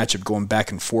quite the matchup going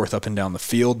back and forth up and down the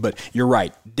field. But you're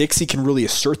right. Dixie can really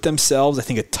assert themselves, I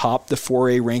think, atop the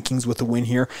 4A rankings with a win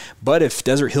here. But if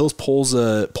Desert Hills pulls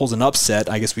an upset,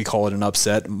 I guess we call it an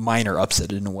upset, minor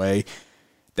upset in a way,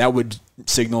 that would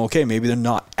signal, okay, maybe they're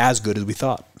not as good as we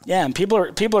thought. Yeah, and people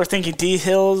are thinking D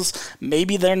Hills,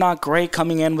 maybe they're not great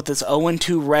coming in with this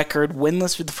 0-2 record,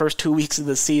 winless for the first 2 weeks of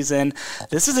the season.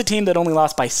 This is a team that only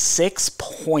lost by 6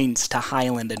 points to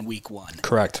Highland in Week 1.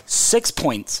 Correct. 6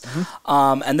 points.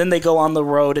 And then they go on the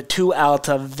road to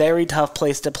Alta, very tough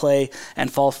place to play,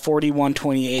 and fall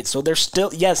 41-28. So they're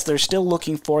still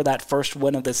looking for that first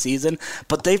win of the season,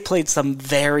 but they've played some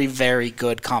very, very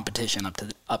good competition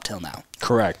up till now.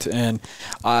 Correct. And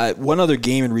one other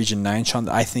game in Region 9, Sean,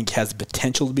 that I think has the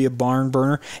potential to be a barn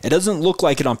burner. It doesn't look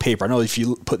like it on paper. I know if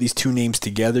you put these two names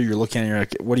together, you're looking at it, you're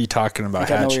like, what are you talking about,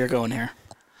 Hatch? I know where you're going here.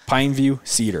 Pineview,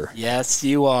 Cedar. Yes,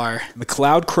 you are.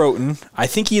 McLeod Croton. I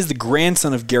think he is the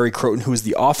grandson of Gary Croton, who is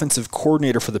the offensive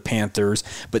coordinator for the Panthers.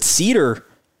 But Cedar,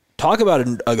 talk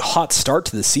about a hot start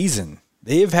to the season.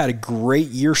 They have had a great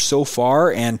year so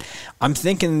far, and I'm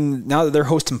thinking now that they're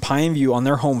hosting Pineview on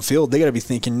their home field, they got to be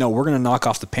thinking, no, we're going to knock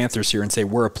off the Panthers here and say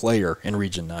we're a player in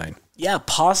Region 9. Yeah,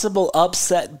 possible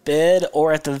upset bid,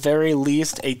 or at the very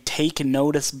least, a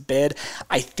take-notice bid.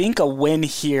 I think a win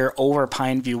here over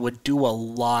Pineview would do a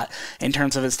lot in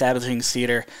terms of establishing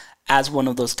Cedar as one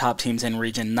of those top teams in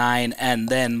Region 9, and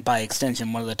then, by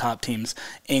extension, one of the top teams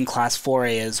in Class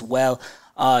 4A as well.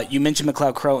 You mentioned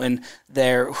McLeod Croton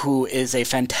there, who is a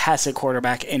fantastic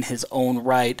quarterback in his own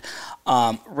right.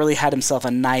 Really had himself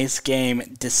a nice game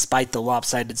despite the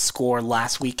lopsided score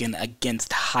last weekend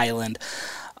against Highland.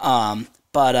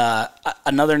 But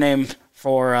another name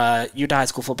for Utah High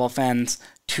School football fans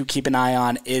to keep an eye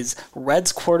on is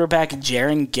Reds quarterback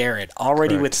Jaron Garrett,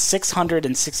 already with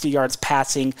 660 yards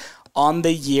passing on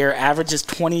the year, averages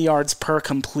 20 yards per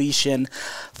completion,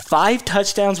 5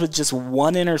 touchdowns with just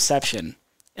 1 interception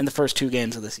in the first 2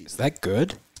 games of the season. Is that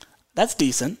good? That's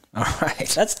decent. All right.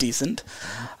 That's decent.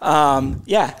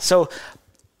 So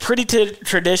pretty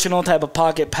traditional type of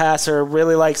pocket passer,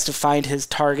 really likes to find his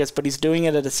targets, but he's doing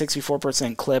it at a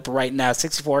 64% clip right now,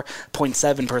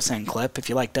 64.7% clip, if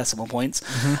you like decimal points.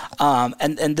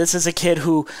 And this is a kid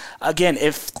who, again,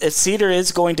 if Cedar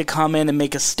is going to come in and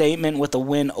make a statement with a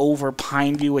win over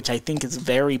Pineview, which I think is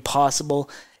very possible,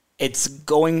 it's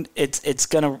going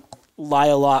to lie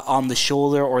a lot on the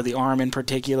shoulder or the arm in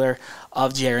particular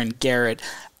of Jaron Garrett.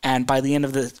 And by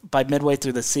midway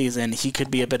through the season, he could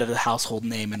be a bit of a household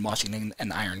name in Washington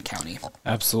and Iron County.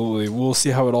 Absolutely. We'll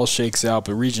see how it all shakes out,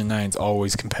 but Region 9 is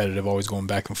always competitive, always going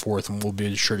back and forth, and we'll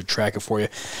be sure to track it for you.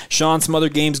 Sean, some other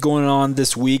games going on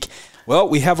this week. Well,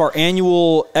 we have our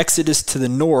annual exodus to the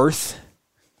north.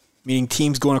 meaning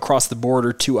teams going across the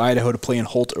border to Idaho to play in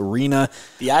Holt Arena.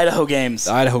 The Idaho Games.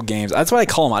 That's what I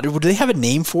call them. Do they have a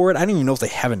name for it? I don't even know if they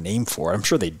have a name for it. I'm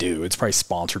sure they do. It's probably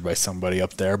sponsored by somebody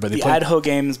up there. But Idaho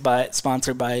Games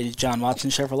sponsored by John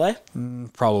Watson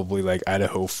Chevrolet? Probably like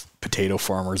Idaho Potato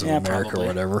Farmers of America probably. Or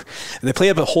whatever. And they play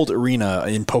up at Holt Arena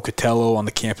in Pocatello on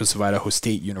the campus of Idaho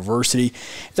State University.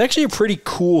 It's actually a pretty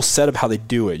cool setup how they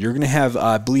do it. You're going to have,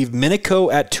 I believe,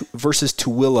 Minico versus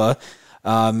Tooele.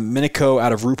 Minico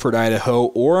out of Rupert,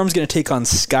 Idaho. Orem's going to take on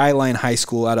Skyline High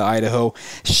School out of Idaho.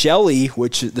 Shelley,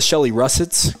 which is the Shelley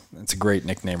Russets. That's a great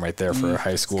nickname right there for a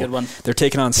high school. Good one. They're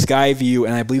taking on Skyview,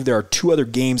 and I believe there are 2 other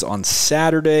games on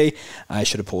Saturday. I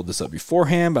should have pulled this up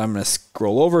beforehand, but I'm going to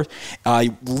scroll over.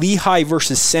 Lehigh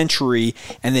versus Century,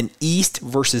 and then East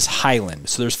versus Highland.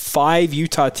 So there's 5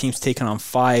 Utah teams taking on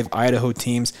 5 Idaho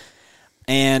teams.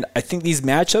 And I think these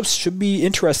matchups should be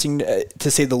interesting,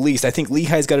 to say the least. I think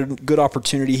Lehigh's got a good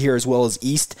opportunity here as well as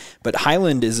East, but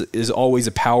Highland is always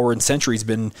a power, and Century's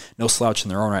been no slouch in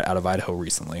their own right out of Idaho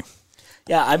recently.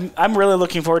 Yeah, I'm really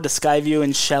looking forward to Skyview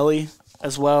and Shelley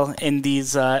as well in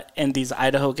these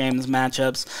Idaho Games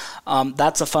matchups.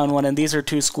 That's a fun one, and these are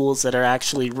 2 schools that are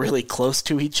actually really close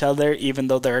to each other, even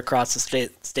though they're across the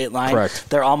state line. Correct.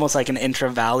 They're almost like an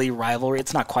intra-valley rivalry.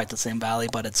 It's not quite the same valley,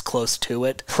 but it's close to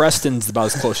it. Preston's about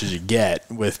as close as you get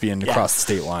with being across the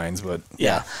state lines, but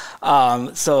yeah.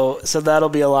 So that'll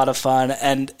be a lot of fun,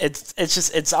 and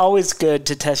it's always good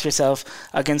to test yourself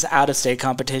against out-of-state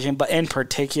competition, but in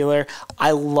particular,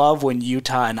 I love when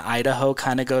Utah and Idaho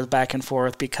kind of goes back and forth,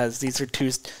 because these are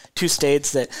two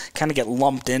states that kind of get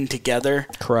lumped in together.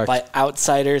 Correct. By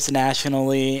outsiders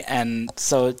nationally, and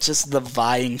so just the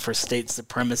vying for state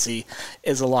supremacy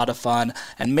is a lot of fun,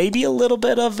 and maybe a little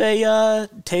bit of a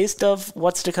taste of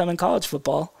what's to come in college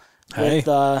football with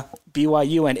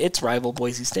BYU and its rival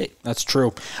Boise State. That's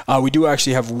true. We do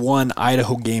actually have one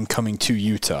Idaho game coming to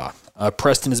Utah.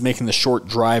 Preston is making the short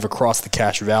drive across the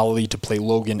Cache Valley to play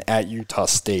Logan at Utah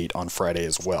State on Friday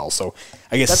as well. So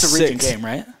I guess that's a region game,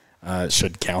 right? It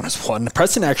should count as one.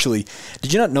 Preston actually,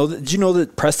 did you know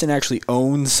that Preston actually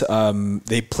owns,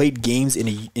 they played games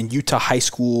in Utah high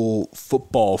school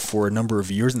football for a number of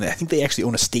years, and I think they actually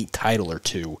own a state title or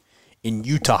 2 in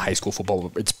Utah high school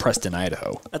football. It's Preston,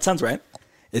 Idaho. That sounds right.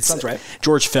 Sounds right.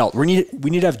 George Felt. We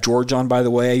need to have George on, by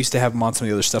the way. I used to have him on some of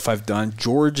the other stuff I've done.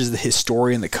 George is the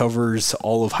historian that covers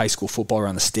all of high school football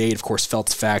around the state. Of course,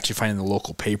 Felt's Facts you find in the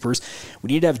local papers. We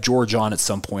need to have George on at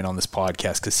some point on this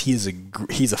podcast, because he's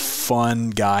a fun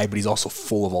guy, but he's also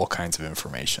full of all kinds of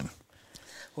information.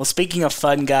 Well, speaking of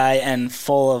fun guy and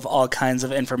full of all kinds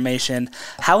of information,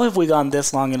 how have we gone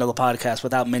this long into the podcast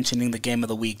without mentioning the game of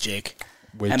the week, Jake?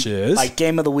 Which is? By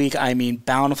game of the week, I mean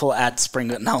Bountiful at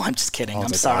Spring. No, I'm just kidding. I'm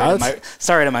sorry.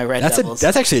 Sorry to my Red Devils.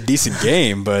 That's actually a decent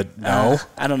game, but no.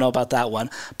 I don't know about that one.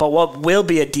 But what will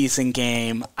be a decent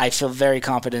game, I feel very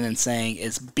confident in saying,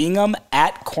 is Bingham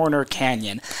at Corner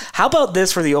Canyon. How about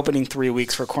this for the opening 3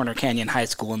 weeks for Corner Canyon High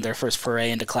School in their first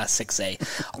foray into Class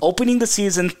 6A? Opening the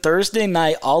season Thursday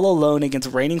night all alone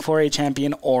against reigning 4A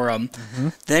champion Orem,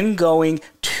 then going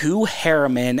to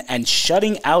Harriman and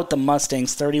shutting out the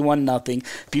Mustangs 31-0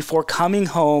 before coming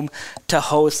home to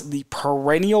host the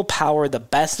perennial power, the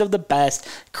best of the best,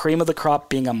 cream of the crop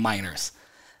Bingham Miners.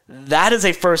 That is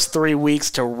a first 3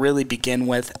 weeks to really begin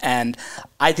with, and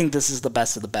I think this is the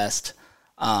best of the best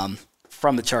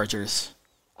from the Chargers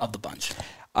of the bunch.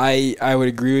 I would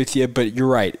agree with you, but you're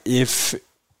right. If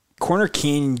Corner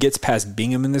Canyon gets past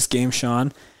Bingham in this game,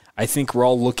 Sean, I think we're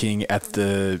all looking at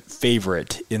the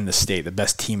favorite in the state, the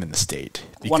best team in the state.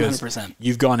 Because 100%.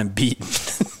 You've gone and beaten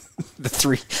the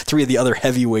three of the other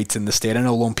heavyweights in the state. I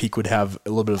know Lone Peak would have a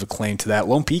little bit of a claim to that.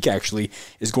 Lone Peak actually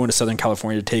is going to Southern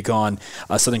California to take on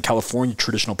Southern California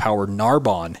traditional power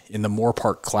Narbonne in the Moore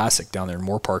Park Classic down there in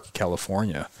Moore Park,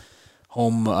 California.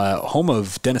 Home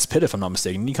of Dennis Pitt, if I'm not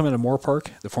mistaken. Didn't he come into Moore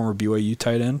Park, the former BYU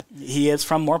tight end? He is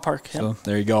from Moore Park. Yep. So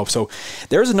there you go. So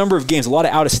there's a number of games, a lot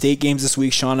of out-of-state games this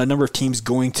week, Sean. A number of teams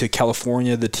going to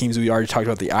California, the teams we already talked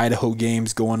about, the Idaho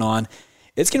games going on.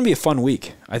 It's going to be a fun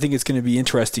week. I think it's going to be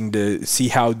interesting to see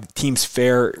how teams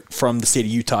fare from the state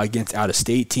of Utah against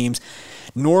out-of-state teams.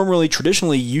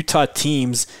 Traditionally, Utah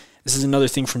teams, this is another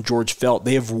thing from George Felt,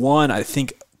 they have won, I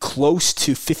think, close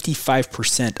to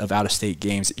 55% of out-of-state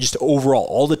games. Just overall,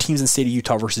 all the teams in the state of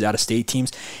Utah versus out-of-state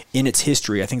teams in its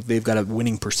history, I think they've got a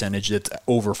winning percentage that's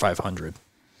over 500.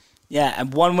 Yeah,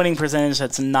 and one winning percentage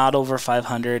that's not over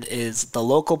 500 is the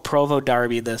local Provo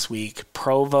Derby this week,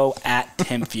 Provo at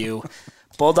Timpview.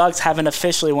 Bulldogs haven't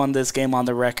officially won this game on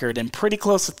the record in pretty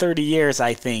close to 30 years,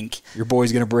 I think. Your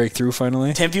boy's going to break through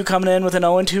finally? Timpview coming in with an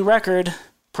 0-2 record.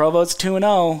 Provo's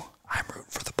 2-0. I'm rooting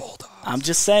for the Bulldogs. I'm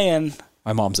just saying.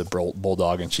 My mom's a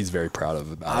Bulldog, and she's very proud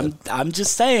of about it. I'm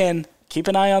just saying, keep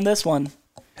an eye on this one.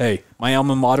 Hey, my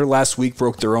alma mater last week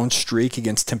broke their own streak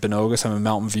against Timpanogos. I'm a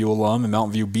Mountain View alum, and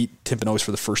Mountain View beat Timpanogos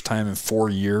for the first time in 4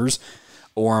 years.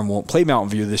 Orem won't play Mountain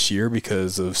View this year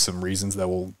because of some reasons that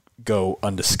will go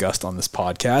undiscussed on this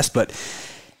podcast. But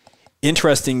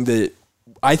interesting that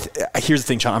here's the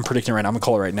thing, Sean. I'm predicting right now. I'm going to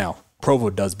call it right now.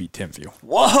 Provo does beat Timpview.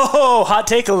 Whoa! Hot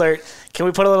take alert. Can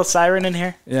we put a little siren in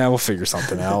here? Yeah, we'll figure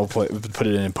something out. We'll put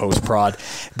it in post-prod.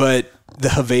 But the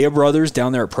Havea brothers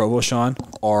down there at Provo, Sean,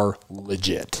 are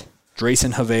legit. Drace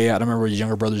and Havea, I don't remember what his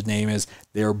younger brother's name is.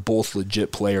 They are both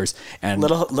legit players. And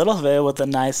Little Havea with a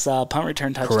nice punt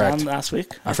return touchdown last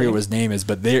week. I forget what his name is,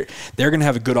 but they're going to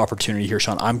have a good opportunity here,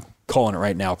 Sean. I'm calling it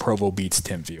right now. Provo beats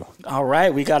Timpview. All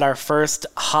right, we got our first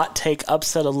hot take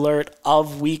upset alert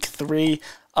of week 3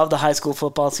 of the high school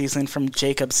football season from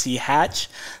Jacob C. Hatch.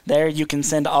 There, you can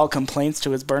send all complaints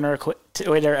to his burner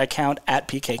Twitter account at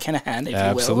PK Kinahan, if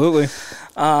Absolutely. you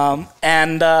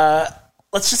will.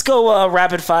 Let's just go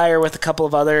rapid fire with a couple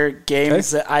of other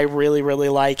games that I really, really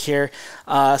like here.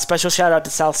 Special shout out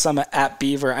to South Summit at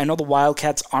Beaver. I know the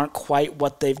Wildcats aren't quite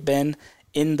what they've been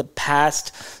in the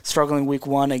past, struggling week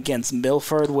 1 against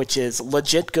Milford, which is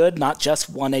legit good, not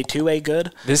just 1A, 2A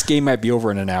good. This game might be over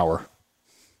in an hour.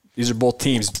 These are both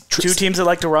teams. Two teams that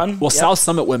like to run. Well, South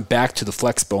Summit went back to the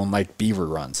flexbone like Beaver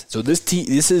runs. So this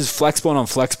is flexbone on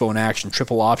flexbone action,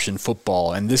 triple option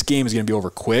football, and this game is going to be over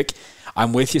quick.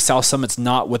 I'm with you. South Summit's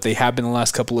not what they have been the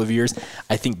last couple of years.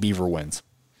 I think Beaver wins.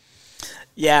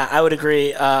 Yeah, I would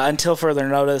agree. Until further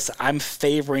notice, I'm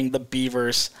favoring the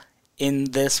Beavers in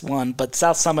this one, but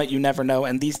South Summit, you never know.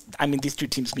 And these two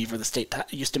teams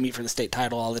used to meet for the state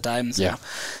title all the time. So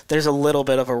there's a little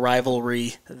bit of a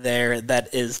rivalry there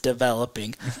that is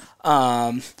developing.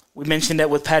 We mentioned it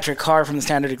with Patrick Carr from the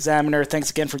Standard Examiner. Thanks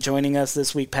again for joining us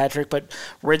this week, Patrick. But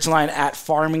Ridgeline at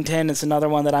Farmington is another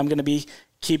one that I'm going to be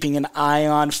keeping an eye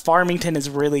on. Farmington is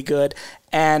really good.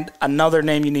 And another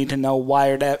name you need to know,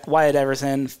 Wyatt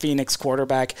Everson, Phoenix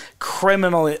quarterback,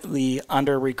 criminally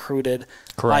under-recruited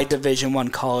by Division I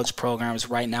college programs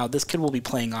right now. This kid will be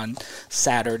playing on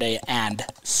Saturday and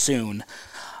soon.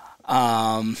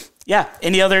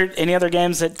 Any other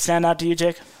games that stand out to you,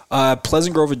 Jake?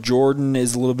 Pleasant Grove at Jordan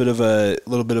is a little bit of a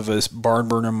barn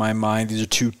burner in my mind. These are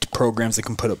two programs that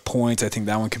can put up points. I think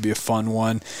that one could be a fun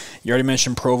one. You already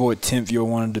mentioned Provo at Timpview. I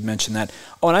wanted to mention that.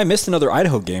 Oh, and I missed another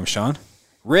Idaho game, Sean.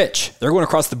 Rich, they're going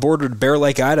across the border to Bear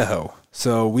Lake, Idaho.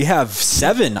 So we have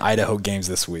 7 Idaho games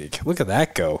this week. Look at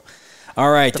that go. All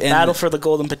right. The battle for the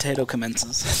golden potato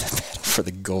commences. The battle for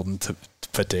the golden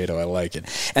potato. I like it.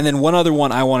 And then one other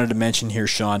one I wanted to mention here,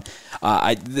 Sean.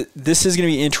 This is going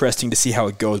to be interesting to see how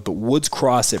it goes, but Woods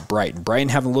Cross at Brighton. Brighton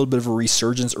having a little bit of a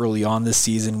resurgence early on this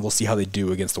season. We'll see how they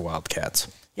do against the Wildcats.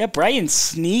 Yeah, Brighton's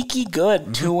sneaky good.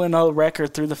 2-0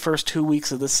 record through the first 2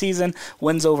 weeks of the season.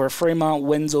 Wins over Fremont,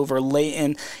 wins over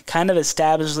Layton, kind of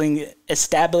establishing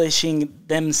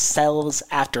themselves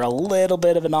after a little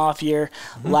bit of an off year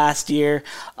last year.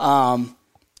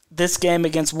 This game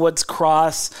against Woods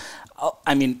Cross,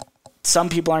 some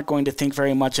people aren't going to think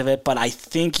very much of it, but I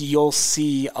think you'll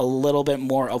see a little bit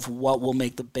more of what will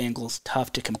make the Bengals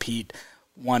tough to compete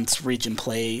once region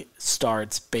play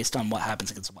starts based on what happens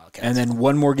against the Wildcats. And then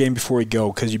one more game before we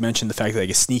go, because you mentioned the fact that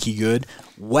it's sneaky good.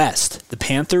 West, the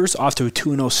Panthers off to a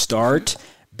 2-0 start.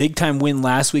 Big-time win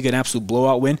last week, an absolute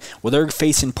blowout win. Well, they're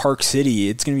facing Park City.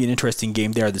 It's going to be an interesting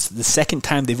game there. This is the second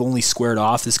time they've only squared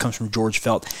off. This comes from George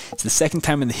Felt. It's the second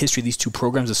time in the history of these two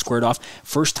programs have squared off.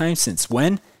 First time since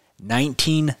when?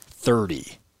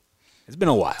 1930. It's been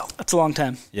a while. That's a long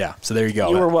time. Yeah, so there you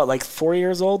go. You were, what, like 4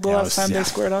 years old the last time they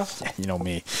squared off? You know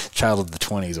me. Child of the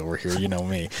 20s over here. You know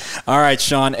me. All right,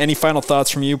 Sean, any final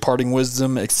thoughts from you, parting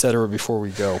wisdom, etc., before we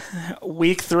go?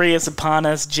 Week 3 is upon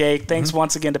us, Jake. Thanks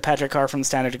once again to Patrick Carr from the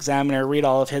Standard Examiner. Read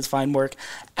all of his fine work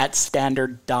at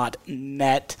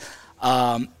standard.net.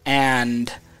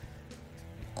 And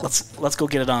let's go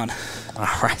get it on. All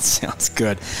right, sounds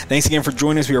good. Thanks again for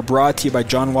joining us. We are brought to you by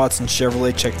John Watson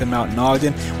Chevrolet. Check them out in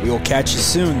Ogden. We will catch you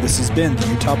soon. This has been the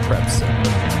Utah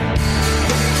Preps.